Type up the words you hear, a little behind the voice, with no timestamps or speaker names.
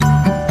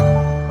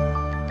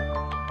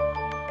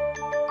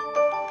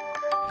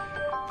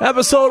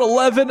Episode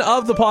 11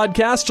 of the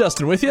podcast.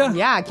 Justin with you.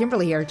 Yeah,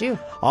 Kimberly here too.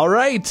 All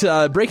right.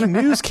 Breaking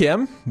news,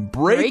 Kim.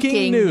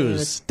 Breaking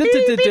news.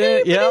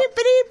 Yeah.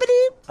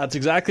 That's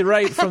exactly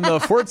right. From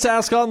the Fort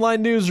Sask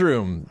Online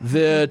Newsroom.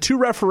 The two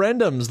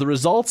referendums, the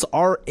results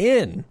are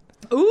in.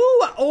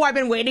 Ooh, I've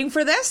been waiting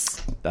for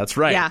this. That's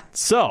right. Yeah.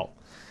 So,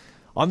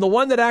 on the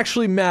one that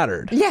actually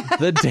mattered,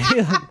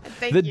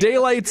 the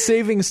daylight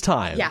savings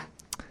time. Yeah.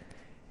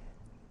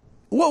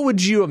 What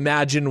would you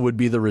imagine would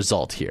be the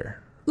result here?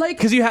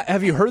 Because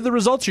have you heard the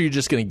results, or are you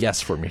just going to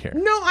guess for me here?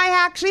 No,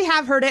 I actually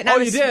have heard it.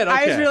 And you did? Okay.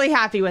 I was really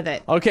happy with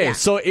it. Okay, yeah.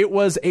 So it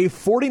was a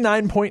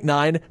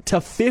 49.9 to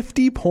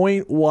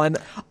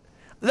 50.1.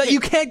 You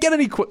can't get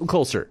any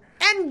closer.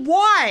 And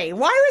why?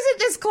 Why was it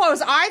this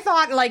close? I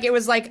thought it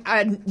was like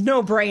a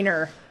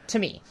no-brainer to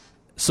me.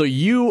 So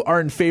you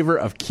are in favor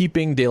of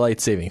keeping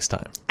daylight savings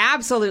time?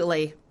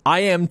 Absolutely.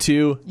 I am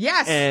too.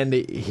 Yes. And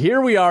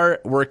here we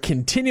are. We're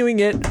continuing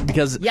it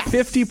because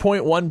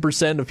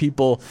 50.1% of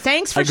people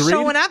Thanks for agreed.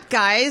 showing up,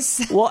 guys.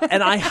 Well,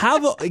 and I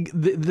have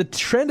the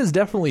trend has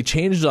definitely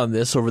changed on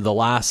this over the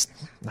last,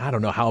 I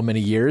don't know how many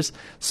years.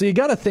 So you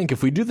got to think,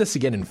 if we do this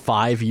again in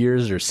 5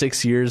 years or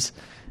 6 years,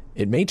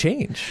 it may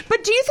change.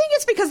 But do you think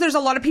it's because there's a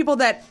lot of people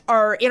that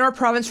are in our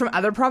province from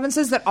other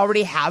provinces that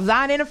already have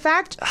that in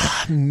effect?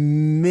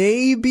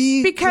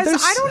 Maybe. Because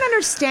I don't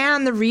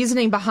understand the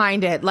reasoning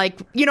behind it.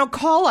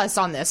 Call us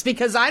on this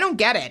because I don't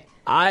get it.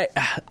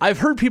 I've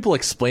heard people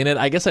explain it.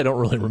 I guess I don't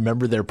really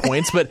remember their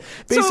points, but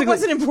basically, so it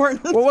wasn't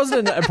important. Well, it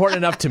wasn't important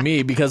enough to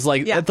me because,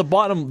 at the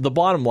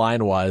bottom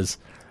line was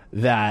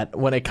that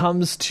when it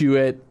comes to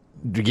it,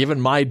 given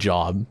my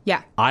job,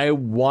 I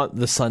want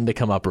the sun to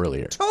come up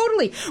earlier.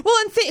 Totally. Well,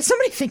 and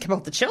somebody think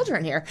about the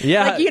children here.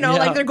 Yeah,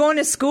 they're going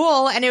to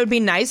school, and it would be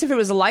nice if it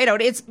was light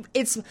out.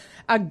 It's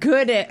a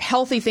good,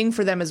 healthy thing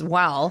for them as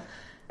well.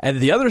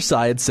 And the other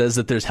side says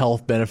that there's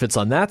health benefits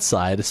on that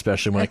side,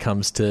 especially when it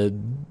comes to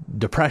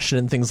depression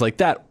and things like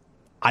that.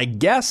 I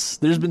guess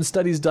there's been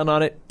studies done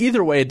on it.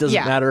 Either way, it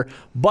doesn't matter.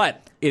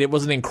 But it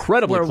was an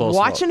incredibly close vote. We're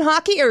watching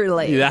hockey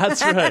early.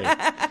 That's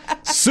right.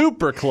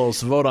 Super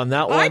close vote on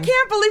that one. I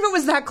can't believe it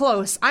was that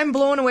close. I'm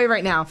blown away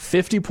right now.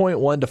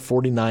 50.1 to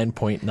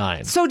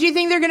 49.9. So do you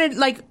think they're going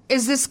to,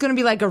 is this going to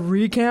be like a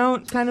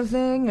recount kind of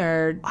thing?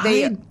 Or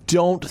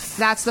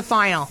that's the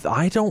final.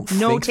 I don't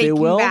think they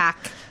will. No taking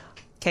back.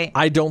 Okay.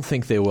 I don't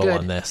think they will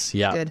on this.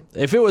 Yeah. Good.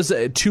 If it was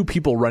two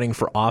people running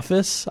for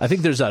office, I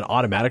think there's an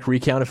automatic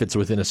recount if it's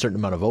within a certain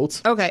amount of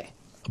votes. Okay.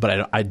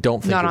 But I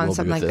don't think Not it on will be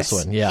something with like this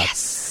one. Yeah.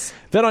 Yes.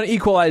 Then on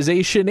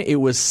equalization, it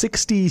was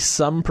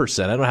 60-some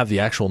percent. I don't have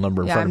the actual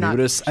number in front of me, but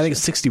it was, I think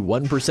it's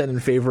 61% in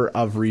favor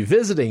of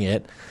revisiting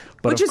it.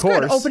 But Which is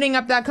good, opening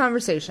up that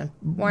conversation.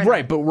 Why not?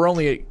 Right, but we're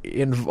only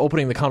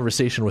opening the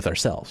conversation with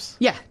ourselves.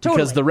 Yeah, totally.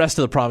 Because the rest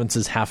of the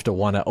provinces have to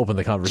want to open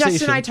the conversation.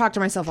 Justin and I talk to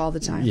myself all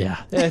the time.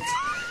 Yeah,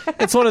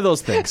 it's one of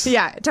those things.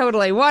 Yeah,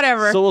 totally.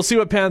 Whatever. So we'll see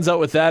what pans out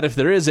with that. If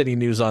there is any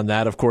news on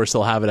that, of course,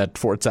 they'll have it at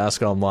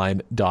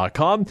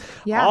fortsaskonline.com.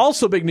 Yeah.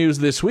 Also big news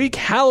this week,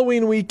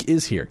 Halloween week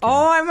is here.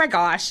 Oh my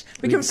gosh.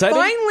 We can excited?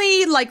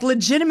 finally,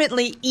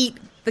 legitimately eat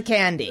the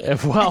candy.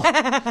 Well,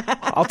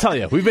 I'll tell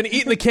you, we've been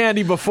eating the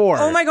candy before.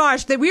 Oh my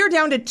gosh, we were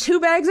down to 2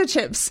 bags of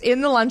chips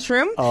in the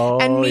lunchroom,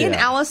 and me and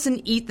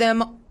Allison eat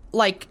them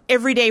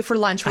every day for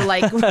lunch.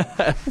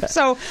 We're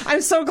so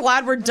I'm so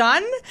glad we're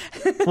done.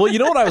 Well, you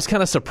know what I was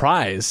kind of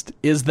surprised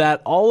is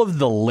that all of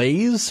the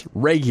Lay's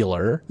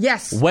regular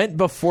went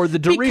before the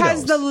Doritos.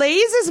 Because the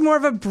Lay's is more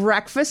of a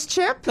breakfast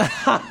chip, and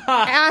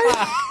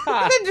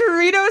the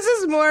Doritos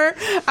is more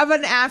of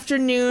an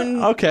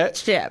afternoon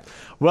chip.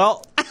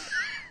 Well,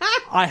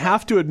 I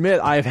have to admit,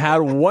 I've had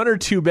 1 or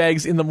 2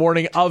 bags in the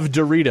morning of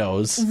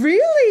Doritos.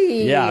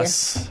 Really?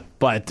 Yes,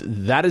 but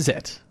that is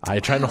it. I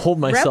try to hold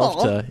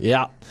myself to,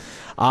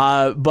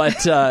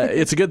 but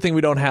it's a good thing we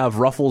don't have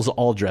Ruffles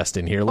all dressed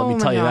in here. Let me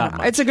tell you that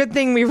much. It's a good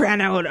thing we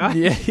ran out.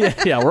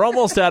 Yeah. We're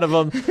almost out of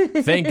them,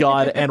 thank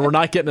God, and we're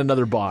not getting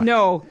another box.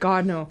 No,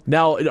 God, no.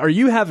 Now, are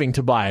you having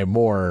to buy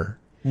more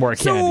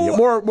candy,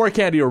 more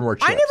candy or more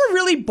chips? I never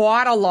really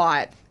bought a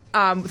lot.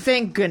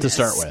 Thank goodness.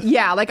 To start with.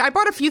 Yeah, I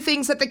bought a few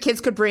things that the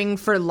kids could bring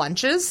for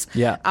lunches.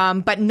 Yeah.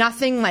 But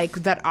nothing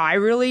that I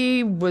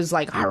really was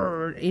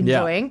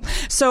enjoying. Yeah.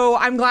 So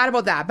I'm glad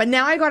about that. But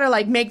now I got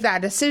to make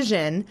that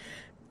decision.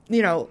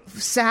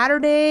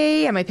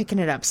 Saturday, am I picking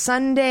it up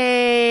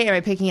Sunday? Am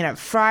I picking it up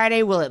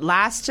Friday? Will it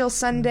last till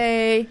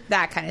Sunday?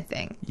 That kind of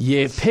thing.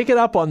 Yeah, pick it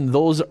up on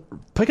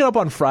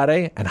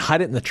Friday and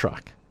hide it in the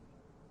truck.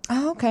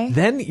 Oh, okay.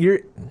 Then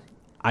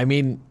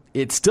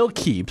it still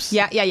keeps.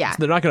 Yeah.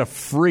 They're not going to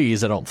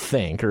freeze, I don't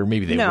think, or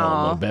maybe they will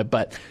a little bit,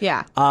 but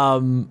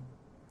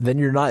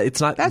then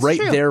it's not That's right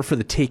true. there for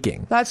the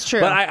taking. That's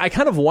true. But I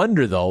kind of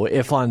wonder, though,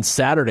 if on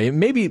Saturday,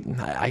 maybe,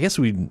 I guess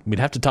we'd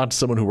have to talk to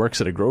someone who works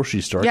at a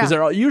grocery store, because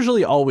there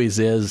usually always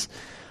is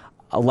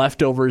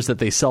leftovers that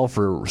they sell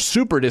for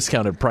super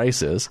discounted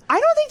prices. I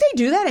don't think they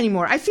do that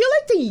anymore. I feel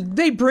like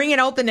they bring it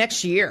out the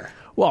next year.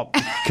 Well,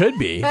 could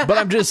be,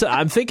 but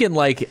I'm thinking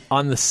like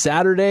on the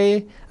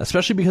Saturday,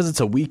 especially because it's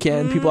a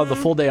weekend, people have the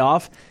full day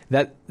off,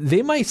 that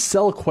they might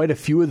sell quite a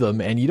few of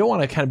them, and you don't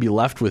want to kind of be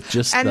left with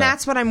just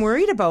that's what I'm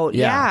worried about.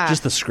 Yeah.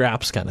 Just the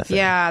scraps kind of thing.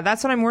 Yeah,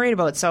 that's what I'm worried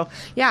about. So,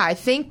 yeah, I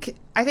think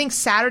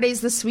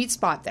Saturday's the sweet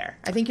spot there.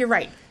 I think you're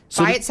right.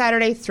 So buy it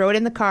Saturday, throw it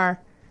in the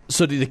car.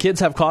 So do the kids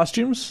have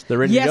costumes? They're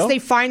ready to go? Yes, they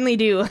finally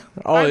do.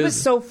 I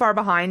was so far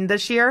behind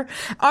this year.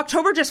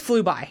 October just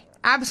flew by.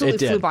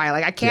 Absolutely flew by.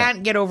 Like, I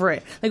can't get over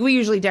it. Like, we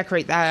usually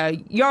decorate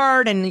the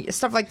yard and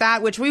stuff like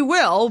that, which we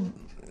will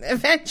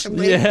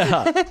eventually.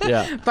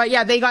 Yeah. But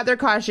yeah, they got their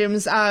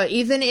costumes.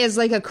 Ethan is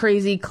like a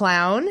crazy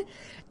clown,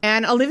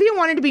 and Olivia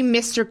wanted to be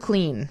Mr.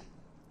 Clean.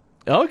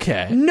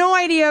 Okay. No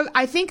idea.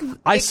 I think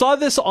I saw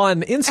this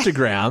on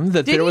Instagram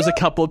that there was a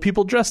couple of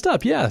people dressed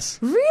up. Yes.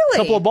 Really? A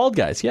couple of bald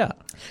guys. Yeah.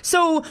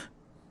 So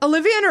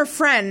Olivia and her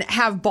friend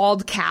have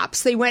bald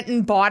caps. They went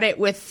and bought it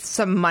with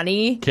some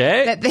money.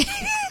 Okay.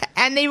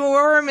 And they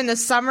wore them in the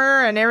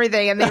summer and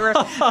everything, and they were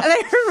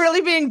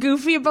really being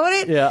goofy about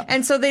it. Yeah.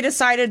 And so they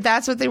decided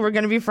that's what they were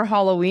going to be for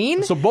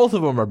Halloween. So both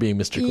of them are being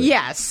Mr. Clean.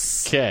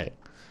 Yes. Okay.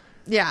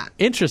 Yeah.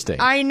 Interesting.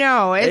 I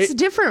know. It's a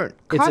different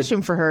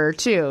costume for her,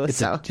 too.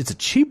 It's a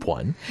cheap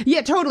one.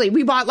 Yeah, totally.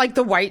 We bought, like,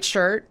 the white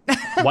shirt.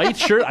 White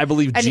shirt, I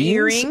believe, an jeans,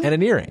 earring. and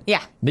an earring.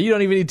 Yeah. No, you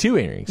don't even need 2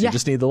 earrings. You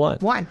just need the one.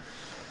 One.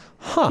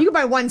 Huh. You could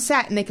buy one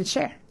set and they could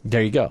share.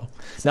 There you go.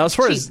 Now, as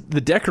far as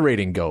the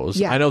decorating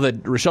goes, I know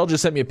that Rochelle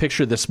just sent me a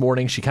picture this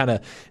morning. She kind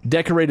of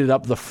decorated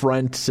up the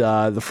front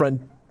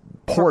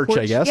porch,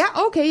 I guess. Yeah,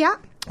 okay, yeah.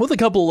 With a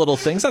couple of little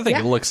things. I think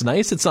it looks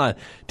nice. It's not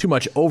too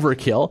much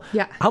overkill.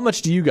 Yeah. How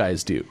much do you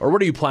guys do? Or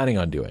what are you planning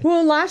on doing?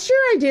 Well, last year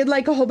I did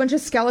like a whole bunch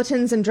of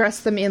skeletons and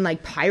dressed them in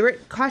like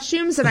pirate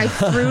costumes. And I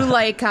threw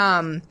like,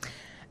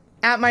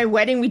 at my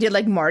wedding we did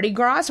like Mardi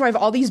Gras. So I have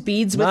all these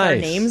beads with our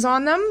names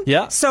on them.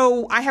 Yeah.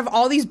 So I have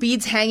all these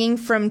beads hanging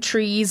from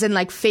trees and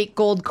like fake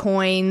gold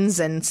coins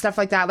and stuff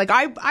like that. Like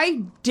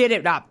I did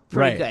it up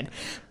pretty good.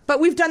 But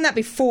we've done that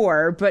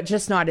before, but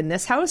just not in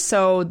this house.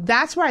 So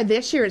that's why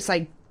this year it's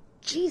like,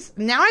 geez,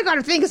 now I got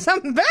to think of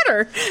something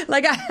better.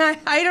 Like,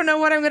 I don't know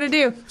what I'm going to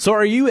do. So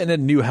are you in a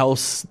new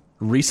house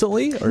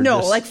recently? Or no,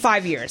 like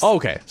 5 years. Oh,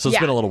 okay. So it's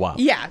been a little while.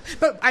 Yeah.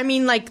 But I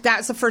mean, like,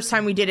 that's the first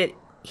time we did it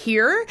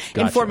here.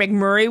 In Fort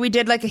McMurray, we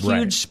did like a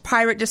huge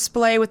pirate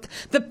display with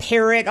the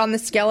parrot on the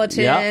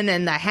skeleton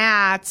and the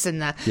hats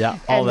and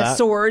the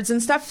swords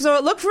and stuff. So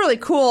it looked really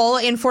cool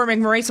in Fort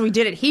McMurray. So we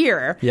did it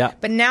here. Yeah.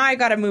 But now I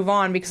got to move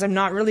on because I'm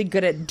not really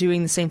good at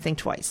doing the same thing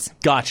twice.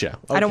 Gotcha.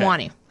 Okay. I don't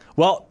want to.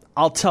 Well,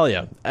 I'll tell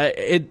you,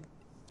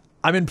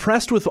 I'm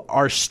impressed with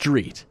our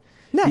street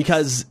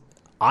because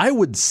I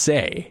would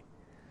say,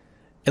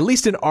 at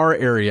least in our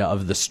area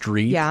of the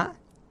street,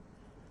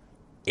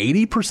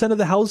 80% of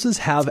the houses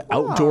have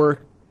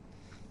outdoor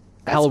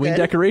Halloween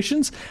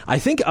decorations. I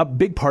think a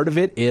big part of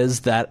it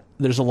is that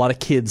there's a lot of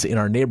kids in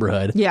our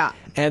neighborhood. Yeah.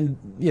 And,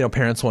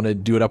 parents want to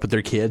do it up with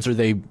their kids, or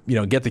they,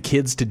 get the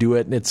kids to do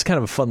it, and it's kind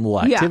of a fun little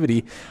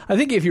activity. I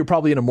think if you're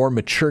probably in a more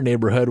mature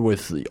neighborhood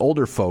with the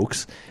older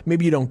folks,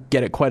 maybe you don't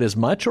get it quite as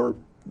much, or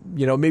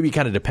maybe it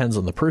kind of depends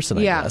on the person,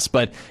 I guess.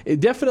 But it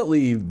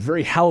definitely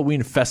very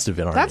Halloween festive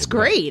in our That's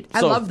great.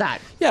 I love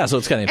that. Yeah, so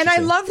it's kind of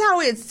interesting. And I love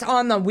how it's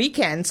on the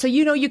weekend. So,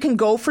 you can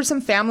go for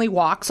some family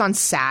walks on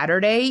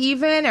Saturday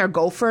even, or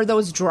go for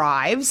those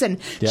drives and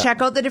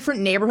check out the different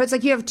neighborhoods.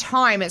 Like, you have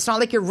time. It's not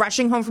like you're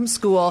rushing home from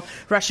school,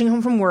 rushing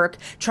home from work,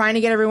 trying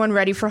to get everyone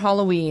ready for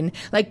Halloween.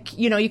 Like,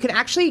 you can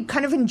actually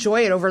kind of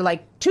enjoy it over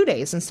like 2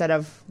 days instead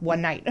of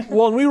one night.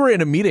 Well, and we were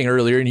in a meeting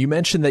earlier, and you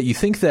mentioned that you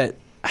think that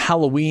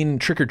Halloween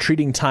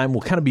trick-or-treating time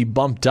will kind of be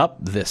bumped up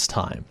this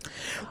time.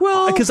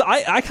 Well, because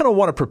I kind of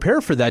want to prepare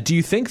for that. Do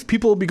you think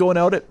people will be going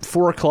out at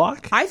 4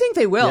 o'clock? I think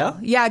they will.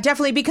 Yeah,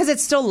 definitely, because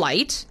it's still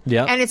light.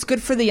 Yeah. And it's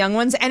good for the young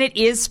ones, and it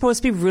is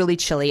supposed to be really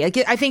chilly. I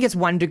think it's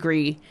 1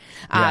 degree.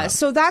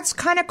 So that's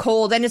kind of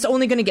cold, and it's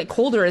only going to get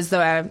colder as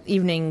the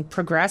evening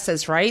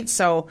progresses, right?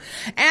 So,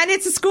 and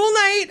it's a school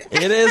night.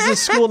 It is a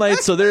school night,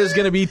 so there's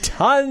going to be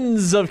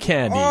tons of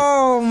candy.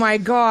 Oh my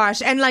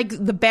gosh. And like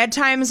the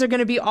bedtimes are going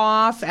to be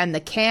off, and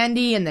the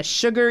candy and the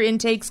sugar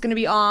intake's going to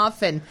be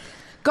off, and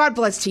God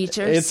bless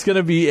teachers. It's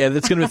going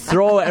to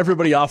throw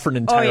everybody off for an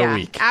entire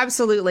week.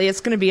 Absolutely.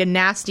 It's going to be a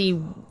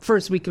nasty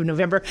first week of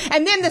November.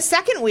 And then the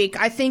second week,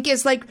 I think,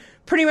 is like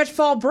pretty much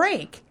fall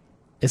break.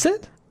 Is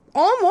it?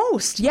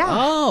 Almost, yeah.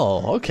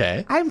 Oh,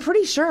 okay. I'm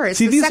pretty sure it's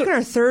the second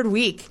or third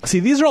week. See,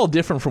 these are all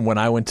different from when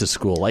I went to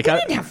school. Like, we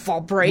didn't have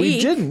fall break. We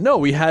didn't. No,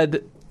 we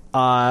had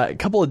a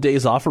couple of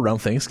days off around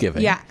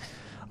Thanksgiving. Yeah.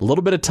 A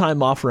little bit of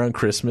time off around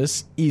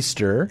Christmas,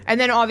 Easter. And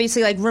then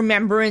obviously like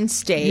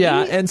Remembrance Day.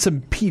 Yeah, and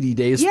some PD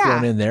days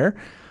thrown in there.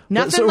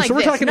 So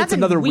we're talking it's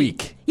another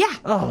week. Yeah.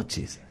 Oh,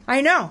 jeez. I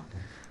know.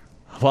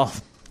 Well,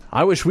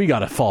 I wish we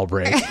got a fall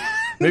break.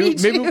 Maybe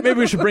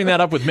we should bring that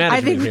up with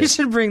management. I think we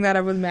should bring that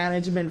up with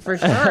management for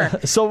sure.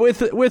 So with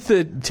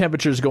the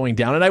temperatures going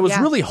down, and I was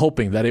really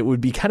hoping that it would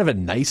be kind of a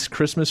nice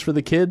Christmas for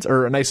the kids,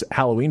 or a nice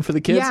Halloween for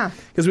the kids. Yeah.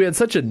 Because we had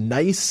such a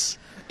nice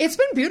It's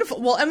been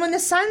beautiful. Well, and when the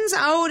sun's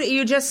out,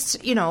 you just,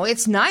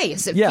 it's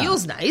nice. It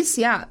feels nice,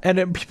 yeah.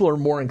 And people are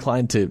more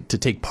inclined to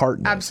take part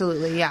in it.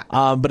 Absolutely, yeah.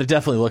 But it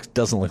definitely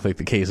doesn't look like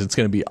the case. It's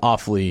going to be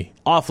awfully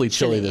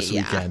chilly this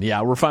weekend.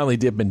 Yeah, we're finally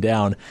dipping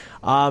down.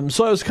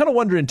 So I was kind of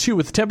wondering, too,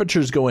 with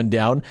temperatures going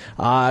down,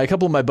 a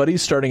couple of my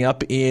buddies starting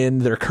up in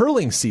their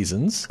curling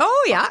seasons.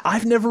 Oh, yeah.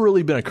 I've never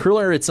really been a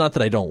curler. It's not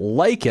that I don't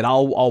like it.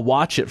 I'll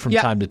watch it from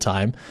time to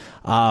time.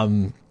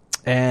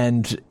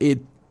 And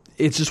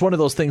it's just one of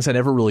those things I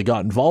never really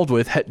got involved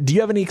with. Do you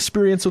have any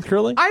experience with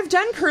curling? I've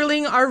done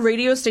curling. Our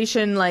radio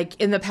station,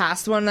 in the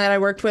past one that I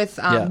worked with,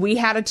 we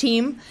had a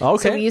team.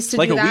 Okay. So we used to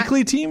do that. Like a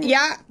weekly team?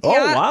 Yeah. Oh,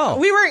 yeah. wow.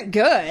 We weren't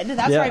good.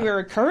 That's why we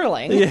were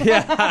curling.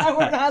 Yeah.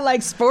 We're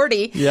not,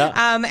 sporty. Yeah.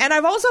 And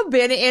I've also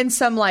been in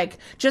some,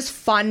 just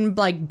fun,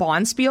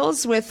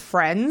 bonspiels with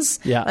friends.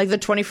 Yeah. Like the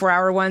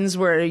 24-hour ones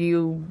where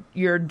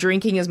you're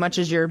drinking as much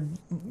as you're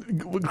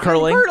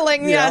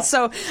curling. Yeah.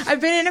 So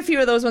I've been in a few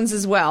of those ones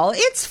as well.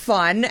 It's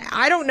fun.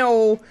 I don't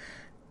know.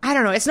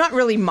 It's not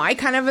really my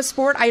kind of a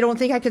sport. I don't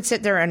think I could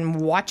sit there and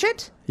watch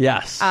it.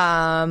 Yes.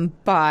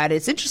 But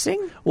it's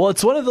interesting. Well,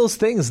 it's one of those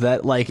things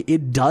that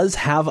it does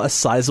have a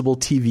sizable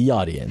TV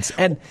audience.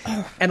 And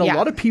a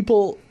lot of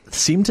people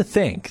seem to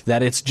think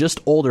that it's just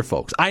older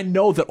folks. I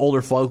know that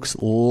older folks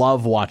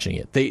love watching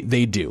it.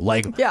 They do.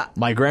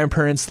 My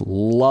grandparents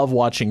love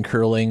watching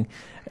curling.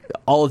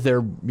 All of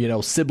their,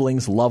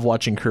 siblings love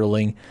watching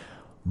curling.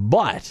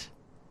 But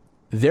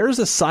there's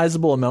a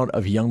sizable amount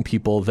of young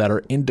people that are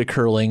into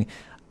curling,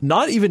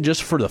 not even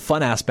just for the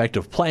fun aspect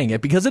of playing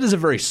it, because it is a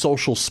very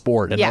social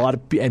sport, and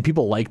and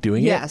people like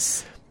doing it.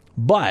 Yes.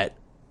 But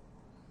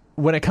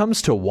when it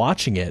comes to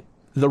watching it,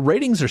 the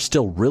ratings are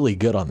still really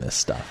good on this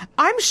stuff.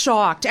 I'm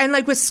shocked. And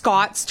with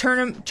Scott's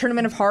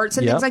Tournament of Hearts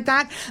and things like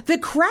that, the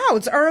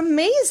crowds are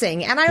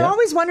amazing. And I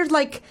always wondered,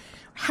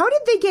 how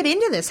did they get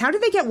into this? How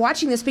did they get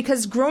watching this?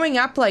 Because growing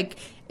up,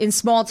 in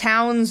small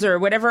towns or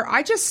whatever,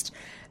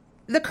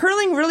 the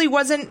curling really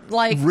wasn't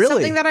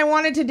something that I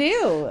wanted to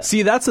do.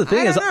 See, that's the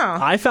thing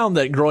I found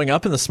that growing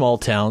up in the small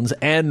towns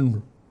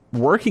and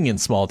working in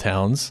small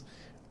towns,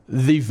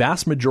 the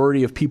vast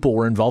majority of people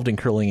were involved in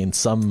curling in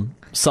some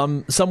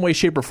way,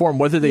 shape, or form,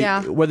 whether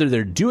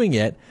they're doing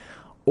it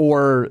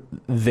or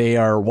they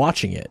are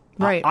watching it.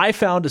 Right. I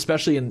found,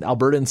 especially in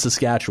Alberta and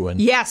Saskatchewan.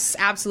 Yes,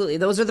 absolutely.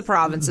 Those are the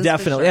provinces.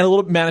 Definitely. For sure.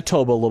 And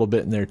Manitoba a little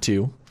bit in there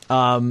too.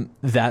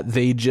 That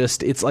they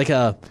just, it's like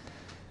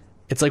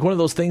one of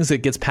those things that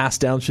gets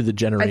passed down through the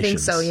generations. I think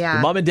so, yeah.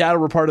 The mom and dad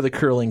were part of the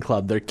curling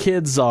club. Their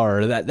kids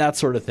are, that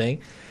sort of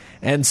thing.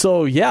 And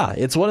so,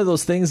 it's one of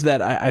those things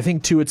that I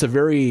think, too, it's a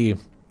very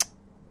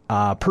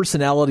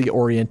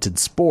personality-oriented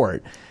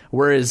sport.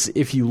 Whereas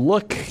if you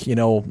look,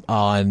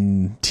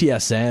 on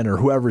TSN or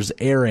whoever's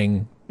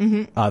airing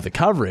the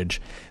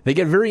coverage, they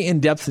get very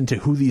in-depth into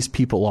who these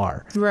people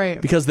are.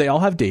 Right. Because they all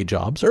have day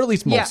jobs, or at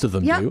least most of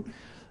them do.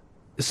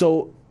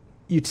 So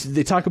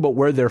they talk about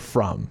where they're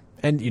from.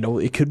 And,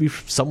 it could be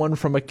someone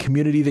from a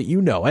community that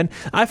you know. And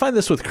I find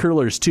this with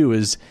curlers, too,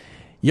 is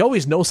you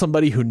always know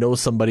somebody who knows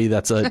somebody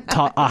that's a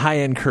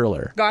high-end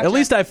curler. Gotcha. At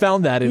least I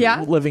found that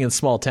living in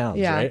small towns,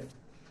 right?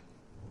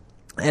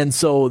 And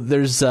so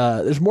there's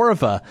more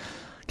of a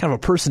kind of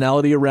a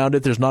personality around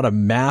it. There's not a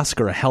mask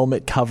or a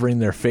helmet covering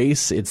their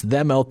face. It's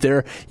them out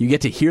there. You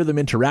get to hear them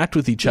interact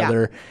with each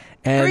other.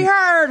 And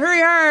hurry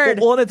hard.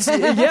 Well,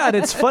 and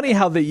it's funny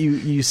how that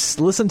you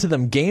listen to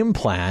them game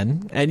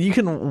plan, and you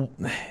can,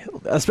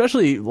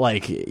 especially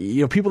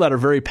people that are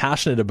very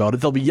passionate about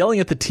it, they'll be yelling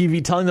at the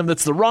TV, telling them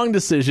that's the wrong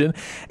decision,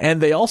 and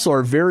they also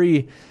are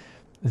very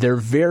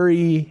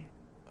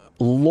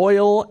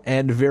loyal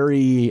and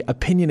very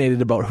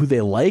opinionated about who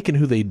they like and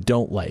who they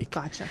don't like.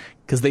 Gotcha.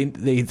 Because they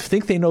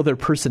think they know their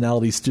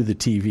personalities through the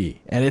TV.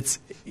 And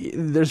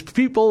there's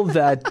people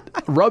that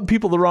rub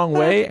people the wrong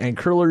way and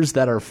curlers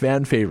that are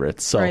fan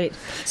favorites. So. Right.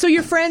 So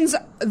your friends,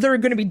 they're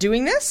going to be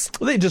doing this?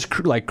 They just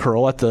curl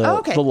at the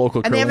local curling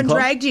club. And they haven't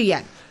dragged you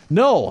yet?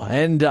 No.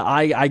 And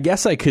I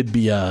guess I could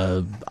be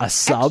a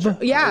sub.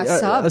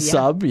 Extra.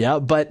 Sub, yeah.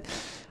 But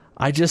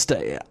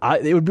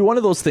it would be one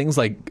of those things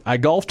I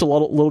golfed a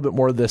little bit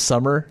more this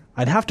summer.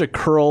 I'd have to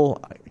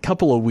curl a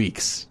couple of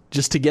weeks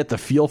just to get the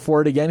feel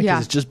for it again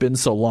because it's just been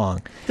so long.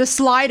 The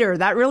slider,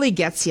 that really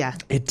gets you.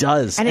 It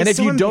does. And if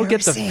you don't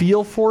get the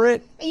feel for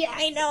it,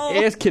 I know.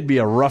 It could be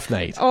a rough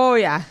night. Oh,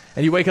 yeah.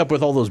 And you wake up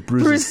with all those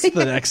bruises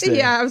the next day.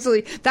 Yeah,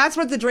 absolutely. That's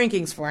what the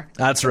drinking's for.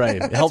 That's right.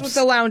 That's what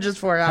the lounge is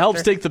for after.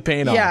 Helps take the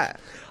pain off. Yeah.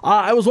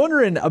 I was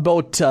wondering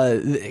about,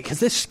 because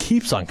this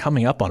keeps on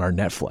coming up on our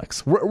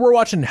Netflix. We're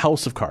watching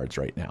House of Cards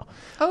right now,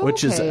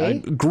 which is a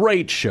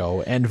great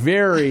show and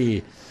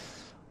very...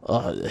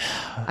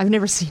 I've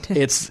never seen it.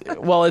 It's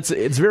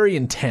very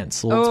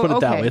intense. Let's put it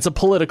that way. It's a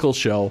political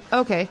show.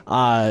 Okay.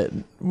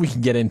 We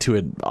can get into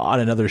it on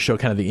another show,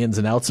 kind of the ins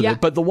and outs of it.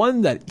 But the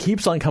one that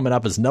keeps on coming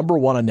up is number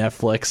one on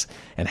Netflix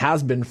and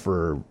has been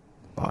for,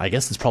 I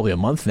guess it's probably a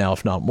month now,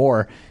 if not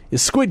more,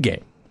 is Squid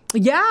Game.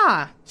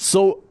 Yeah.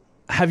 So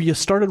Have you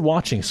started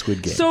watching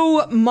Squid Game?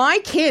 So my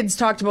kids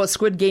talked about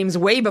Squid Games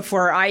way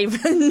before I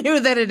even knew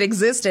that it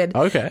existed.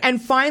 Okay.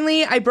 And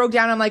finally I broke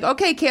down. I'm like,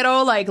 okay,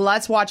 kiddo, like,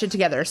 let's watch it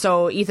together.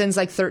 So Ethan's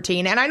like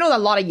 13. And I know that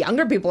a lot of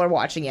younger people are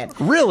watching it.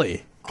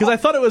 Really? Because I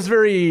thought it was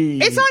very...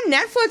 It's on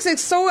Netflix.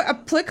 It's so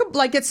applicable.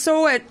 Like, it's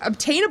so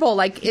obtainable.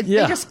 Like, they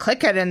just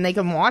click it and they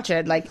can watch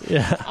it. Like,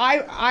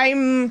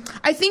 I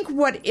think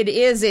what it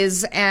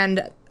is, and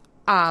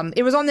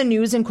it was on the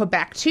news in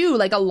Quebec too.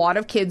 Like, a lot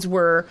of kids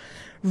were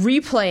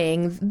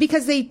replaying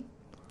because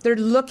they're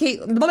looking.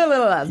 Blah, blah,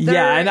 blah.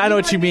 Yeah, and I know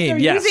what you mean. They're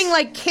yes. using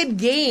like kid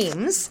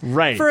games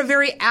right. for a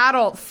very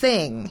adult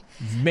thing.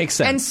 Makes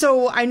sense. And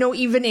so I know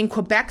even in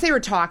Quebec they were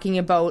talking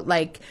about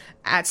like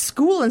at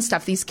school and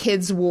stuff. These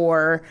kids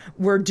were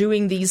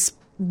doing these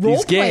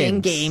role-playing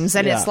games,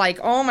 and it's like,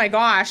 oh my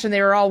gosh, and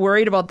they were all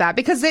worried about that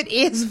because it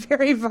is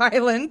very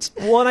violent.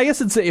 Well, and I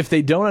guess it's if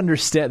they don't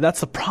understand,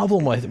 that's the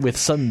problem with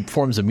some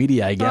forms of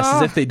media, I guess,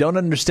 is if they don't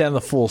understand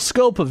the full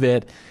scope of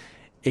it,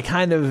 it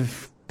kind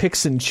of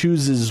picks and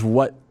chooses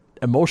what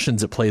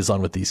emotions it plays on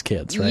with these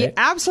kids, right? Yeah,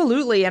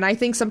 absolutely. And I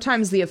think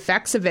sometimes the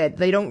effects of it,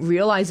 they don't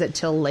realize it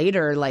till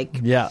later, like,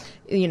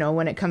 you know,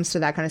 when it comes to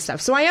that kind of stuff.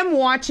 So I am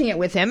watching it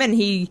with him, and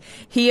he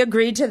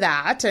agreed to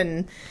that.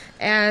 And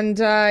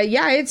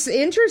it's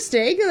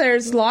interesting.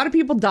 There's a lot of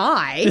people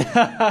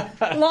die.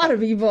 A lot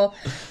of people.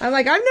 I'm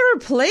like, I've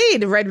never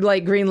played red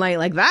light, green light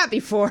like that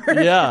before.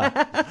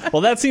 Yeah.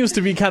 Well, that seems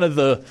to be kind of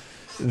the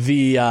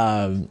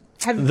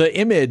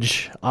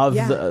image of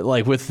the,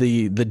 like, with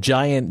the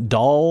giant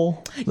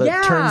doll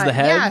that turns the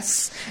head.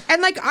 Yes.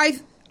 And like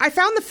I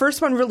found the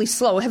first one really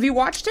slow. Have you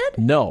watched it?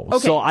 No. Okay.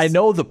 So I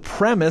know the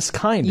premise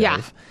kind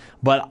of,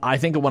 but I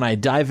think when I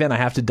dive in, I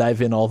have to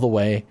dive in all the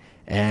way.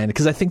 And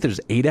because I think there's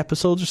 8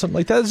 episodes or something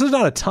like that. There's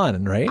not a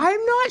ton, right?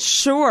 I'm not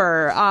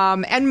sure.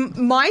 And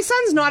my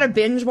son's not a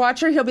binge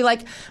watcher. He'll be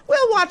like,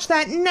 we'll watch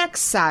that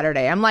next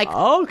Saturday. I'm like,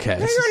 okay.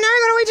 Now I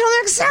gotta wait till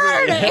next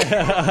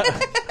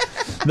Saturday.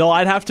 No,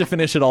 I'd have to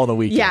finish it all in a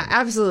weekend. Yeah,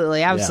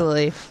 absolutely.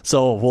 Yeah.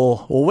 So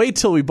we'll wait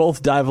till we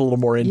both dive a little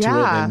more into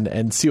it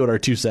and see what our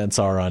 2 cents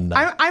are on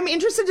that. I'm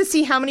interested to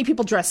see how many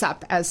people dress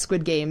up as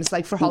Squid Games,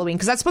 like for Halloween,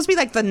 because that's supposed to be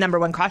like the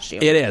 #1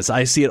 costume. It is.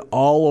 I see it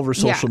all over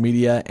social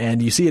media,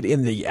 and you see it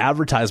in the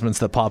advertisements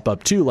that pop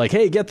up too. Like,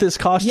 hey, get this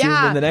costume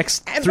in the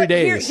next 3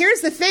 days.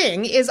 Here's the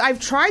thing: is I've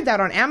tried that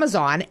on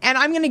Amazon, and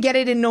I'm going to get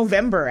it in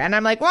November, and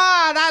I'm like,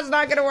 wow, that's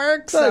not going to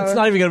work. So it's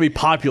not even going to be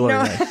popular.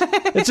 No.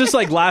 It's just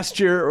like last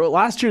year,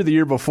 the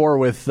year before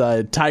with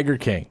Tiger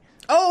King.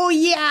 Oh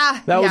yeah,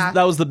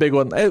 that was the big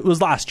one. It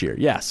was last year.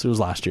 Yes, it was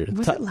last year.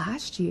 Was it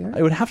last year?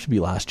 It would have to be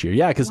last year.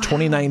 Yeah, because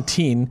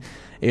 2019,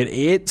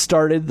 it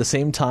started the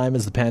same time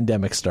as the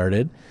pandemic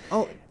started.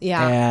 Oh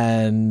yeah,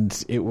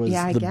 and it was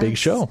the big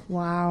show.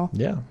 Wow.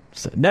 Yeah,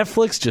 so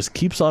Netflix just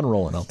keeps on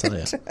rolling. I'll tell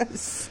you.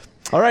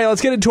 All right,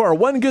 let's get into our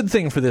one good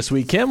thing for this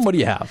week. Kim, what do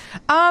you have?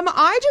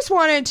 I just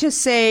wanted to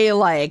say,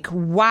 like,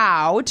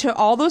 wow to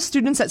all those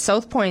students at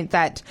South Point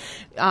that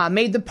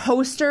made the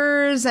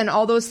posters and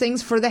all those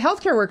things for the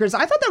healthcare workers.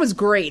 I thought that was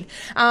great.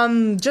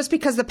 Just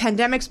because the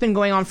pandemic's been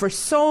going on for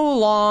so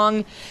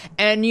long,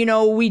 and, you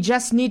know, we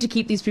just need to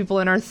keep these people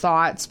in our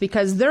thoughts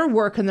because they're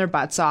working their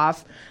butts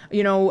off.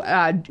 You know,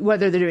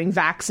 whether they're doing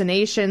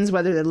vaccinations,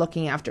 whether they're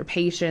looking after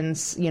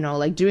patients, you know,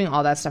 like doing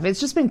all that stuff. It's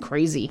just been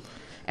crazy.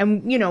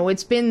 And, you know,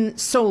 it's been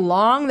so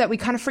long that we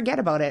kind of forget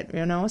about it,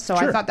 you know? So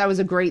I thought that was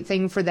a great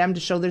thing for them to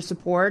show their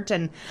support.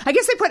 And I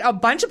guess they put a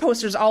bunch of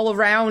posters all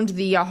around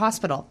the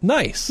hospital.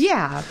 Nice.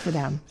 Yeah, for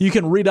them. You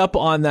can read up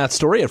on that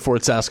story at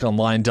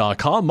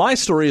fortsaskonline.com. My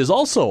story is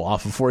also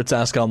off of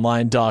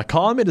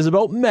fortsaskonline.com. It is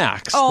about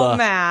Max.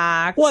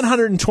 Max.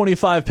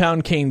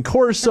 125-pound cane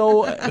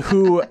corso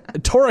who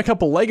tore a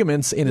couple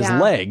ligaments in his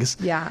legs.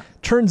 Yeah.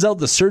 Turns out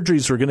the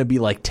surgeries were going to be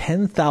like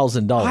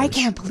 $10,000. I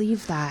can't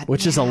believe that.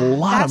 Which is a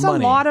lot of money.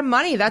 That's a lot of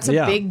money. That's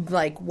a big,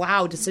 like,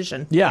 wow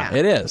decision. Yeah,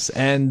 it is.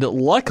 And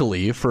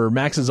luckily for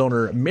Max's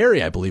owner,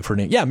 Mary, I believe her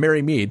name. Yeah,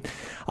 Mary Mead.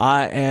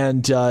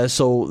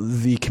 So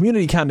the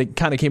community kind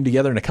of came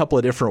together in a couple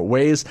of different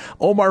ways.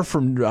 Omar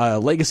from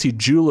Legacy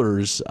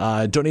Jewelers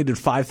donated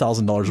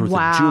 $5,000 worth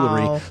of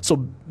jewelry.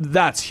 So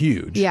that's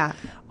huge. Yeah.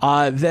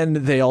 Then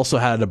they also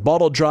had a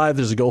bottle drive.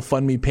 There's a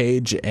GoFundMe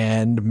page,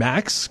 and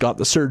Max got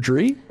the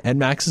surgery, and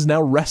Max is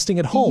now resting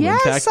at home.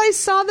 Yes, in fact, I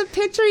saw the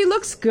picture. He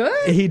looks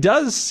good. He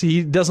does.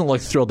 He doesn't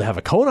look thrilled to have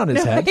a cone on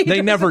his head.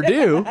 They never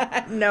do.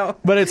 No.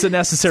 But it's a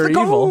necessary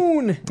evil.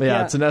 Cone.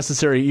 Yeah, it's a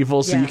necessary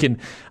evil. So you can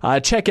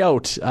check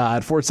out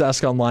at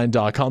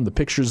fortsaskonline.com the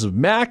pictures of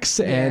Max,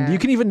 and you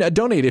can even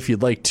donate if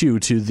you'd like to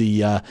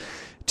the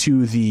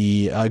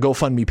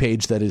GoFundMe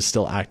page that is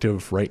still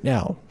active right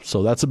now.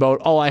 So that's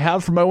about all I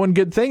have for my one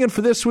good thing. And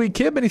for this week,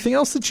 Kim, anything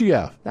else that you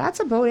have? That's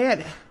about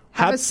it.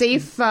 Have a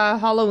safe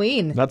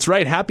Halloween. That's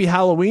right. Happy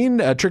Halloween.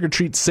 Trick or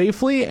treat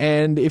safely.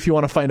 And if you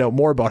want to find out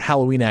more about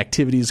Halloween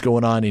activities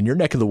going on in your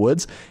neck of the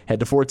woods, head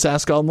to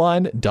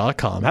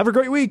fortsaskonline.com. Have a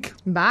great week.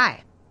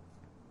 Bye.